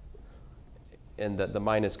 and the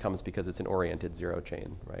minus comes because it's an oriented 0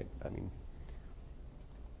 chain, right? I mean,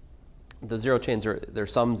 the 0 chains they're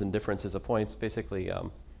sums and differences of points. Basically,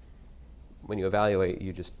 when you evaluate,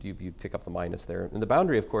 you pick up the minus there. And the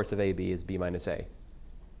boundary, of course, of AB is B minus A,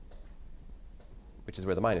 which is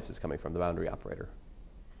where the minus is coming from, the boundary operator.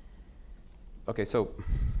 Okay, so,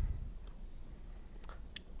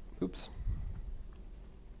 oops.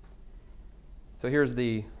 So here's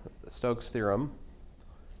the Stokes theorem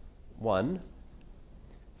 1.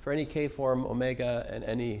 For any k form omega and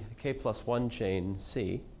any k plus 1 chain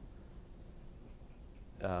C,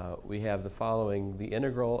 we have the following. The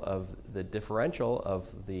integral of the differential of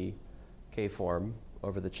the k form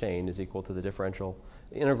over the chain is equal to the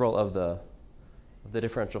integral of the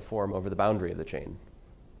differential form over the boundary of the chain.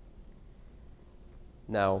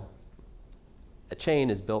 Now, a chain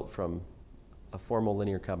is built from a formal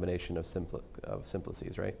linear combination of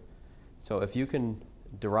simplices, right? So if you can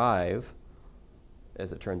derive,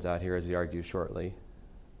 as it turns out here, as he argues shortly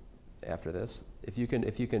after this, if you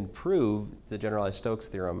can prove the generalized Stokes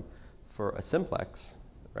theorem for a simplex,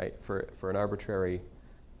 right, for an arbitrary,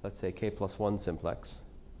 let's say k plus 1 simplex,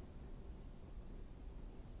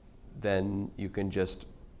 then you can just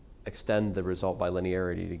extend the result by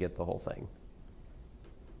linearity to get the whole thing.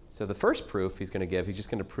 So the first proof he's going to give, he's just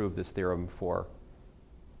going to prove this theorem for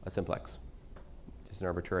a simplex. Just an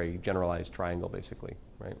arbitrary generalized triangle, basically,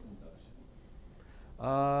 right?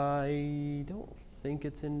 I don't think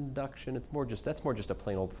it's induction. That's more just a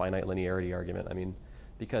plain old finite linearity argument. I mean,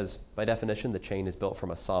 because by definition, the chain is built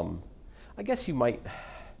from a sum. I guess there might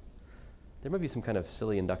be some kind of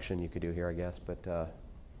silly induction you could do here, I guess, but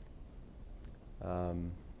I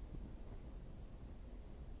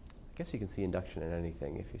guess you can see induction in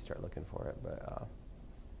anything if you start looking for it, but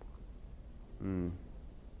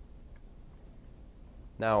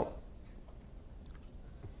now,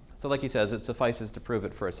 so like he says, it suffices to prove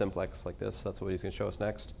it for a simplex like this. That's what he's going to show us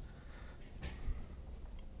next.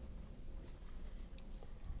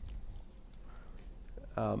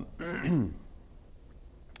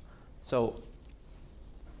 So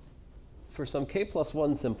for some k plus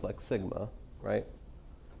 1 simplex sigma, right?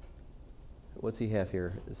 What's he have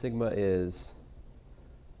here? Sigma is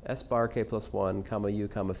s bar k plus 1 comma u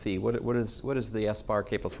comma phi. What is the s bar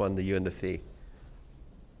k plus 1, the u and the phi?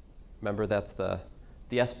 Remember, that's the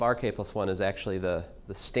s bar k plus 1 is actually the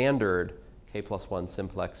standard k plus 1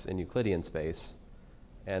 simplex in Euclidean space,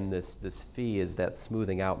 and this phi is that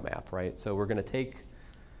smoothing out map, right? So we're going to take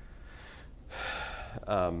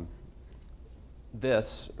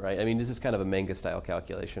this, right? I mean, this is kind of a manga style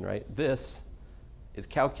calculation, right? This is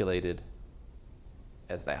calculated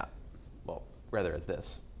as that. Well, rather as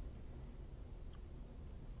this.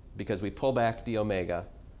 Because we pull back d omega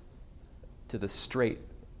to the straight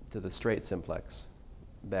simplex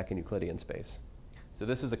back in Euclidean space. So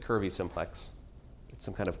this is a curvy simplex. It's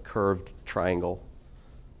some kind of curved triangle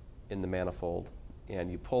in the manifold.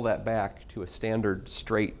 And you pull that back to a standard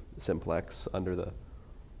straight simplex under the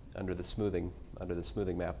smoothing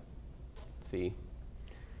map phi.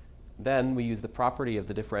 Then we use the property of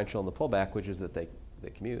the differential and the pullback, which is that they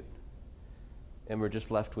commute. And we're just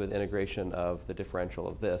left with integration of the differential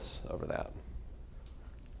of this over that.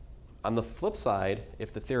 On the flip side,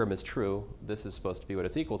 if the theorem is true, this is supposed to be what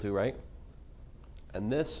it's equal to, right? And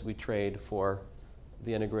this we trade for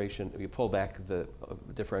the integration. We pull back the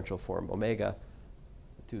differential form omega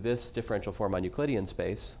to this differential form on Euclidean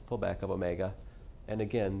space, pull back of omega. And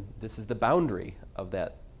again, this is the boundary of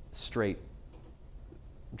that straight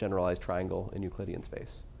generalized triangle in Euclidean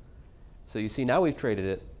space. So you see now we've traded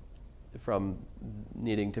it from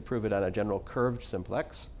needing to prove it on a general curved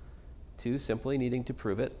simplex to simply needing to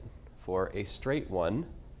prove it for a straight one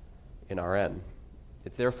in Rn.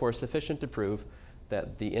 It's therefore sufficient to prove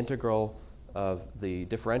that the integral of the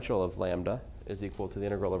differential of lambda is equal to the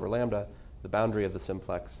integral over lambda, the boundary of the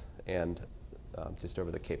simplex, and just over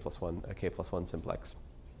the k plus 1 simplex.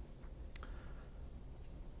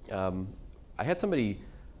 I had somebody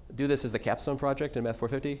do this as the capstone project in Math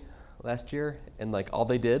 450 last year, and like all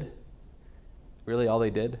they did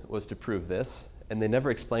was to prove this, and they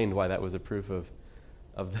never explained why that was a proof of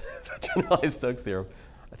the Generalized Stokes Theorem.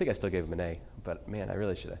 I think I still gave him an A, but man, I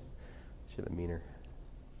really should have been meaner.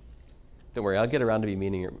 Don't worry, I'll get around to be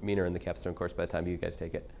meaner in the capstone course by the time you guys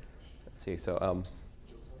take it. Let's see, so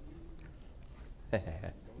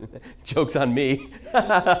joke's on me.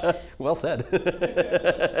 Well said.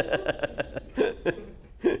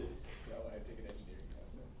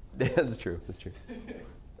 That's true. That's true.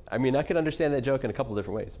 I mean, I could understand that joke in a couple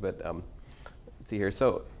different ways, but let's see here.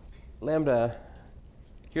 So lambda,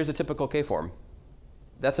 here's a typical k-form.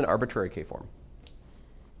 That's an arbitrary k-form,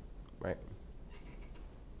 right,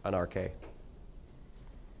 on Rk.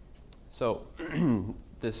 So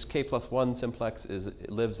this k plus 1 simplex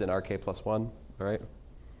lives in Rk plus 1, all right?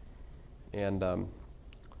 And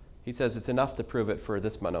he says it's enough to prove it for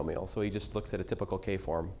this monomial. So he just looks at a typical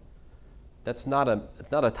k-form. It's not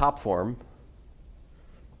a top form.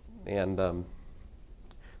 And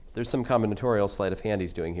there's some combinatorial sleight of hand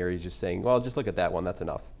he's doing here. He's just saying, well, just look at that one. That's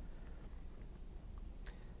enough.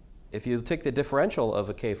 If you take the differential of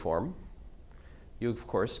a k-form, you, of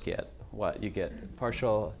course, get what? You get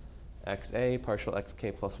partial xa, partial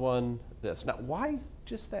xk plus 1, this. Now, why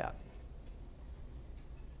just that?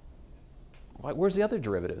 Where's the other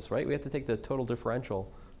derivatives, right? We have to take the total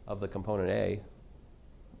differential of the component A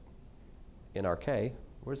in Rk.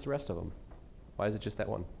 Where's the rest of them? Why is it just that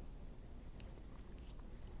one?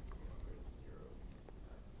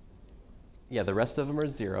 Yeah, the rest of them are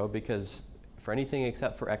 0 because for anything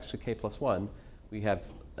except for x to k plus 1, we have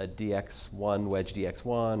a dx1 wedge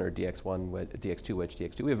dx1 or dx1 wedge, dx2 wedge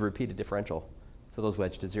dx2. We have a repeated differential, so those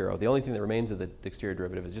wedge to 0. The only thing that remains of the exterior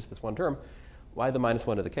derivative is just this one term. Why the minus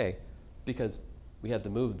 1 to the k? Because we had to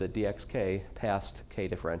move the dxk past k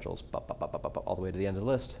differentials all the way to the end of the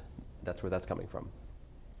list. That's where that's coming from.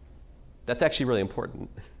 That's actually really important,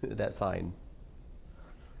 that sign.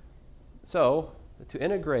 So to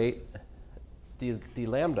integrate the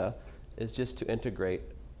lambda is just to integrate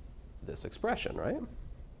this expression, right?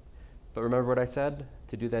 But remember what I said?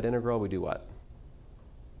 To do that integral, we do what?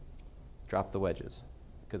 Drop the wedges,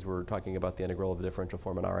 because we're talking about the integral of the differential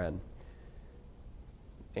form in Rn.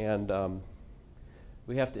 And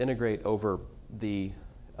we have to integrate over the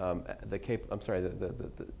k. I'm sorry.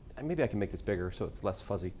 Maybe I can make this bigger so it's less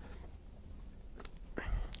fuzzy.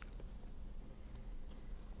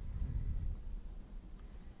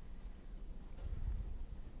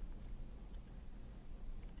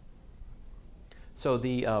 So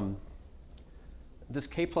the this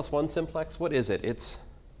k plus 1 simplex, what is it?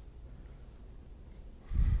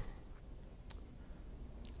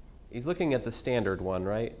 He's looking at the standard one,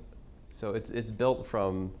 right? So it's built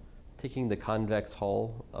from taking the convex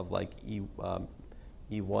hull of like E1,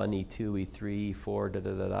 E2, E3,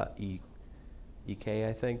 E4, EK,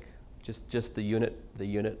 I think. Just the unit,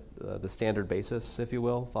 the standard basis, if you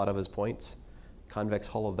will, thought of as points. Convex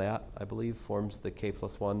hull of that, I believe, forms the k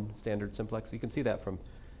plus 1 standard simplex. You can see that from,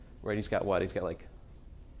 right, he's got what? He's got like,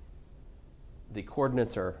 the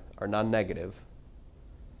coordinates are non-negative,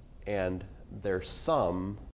 and their sum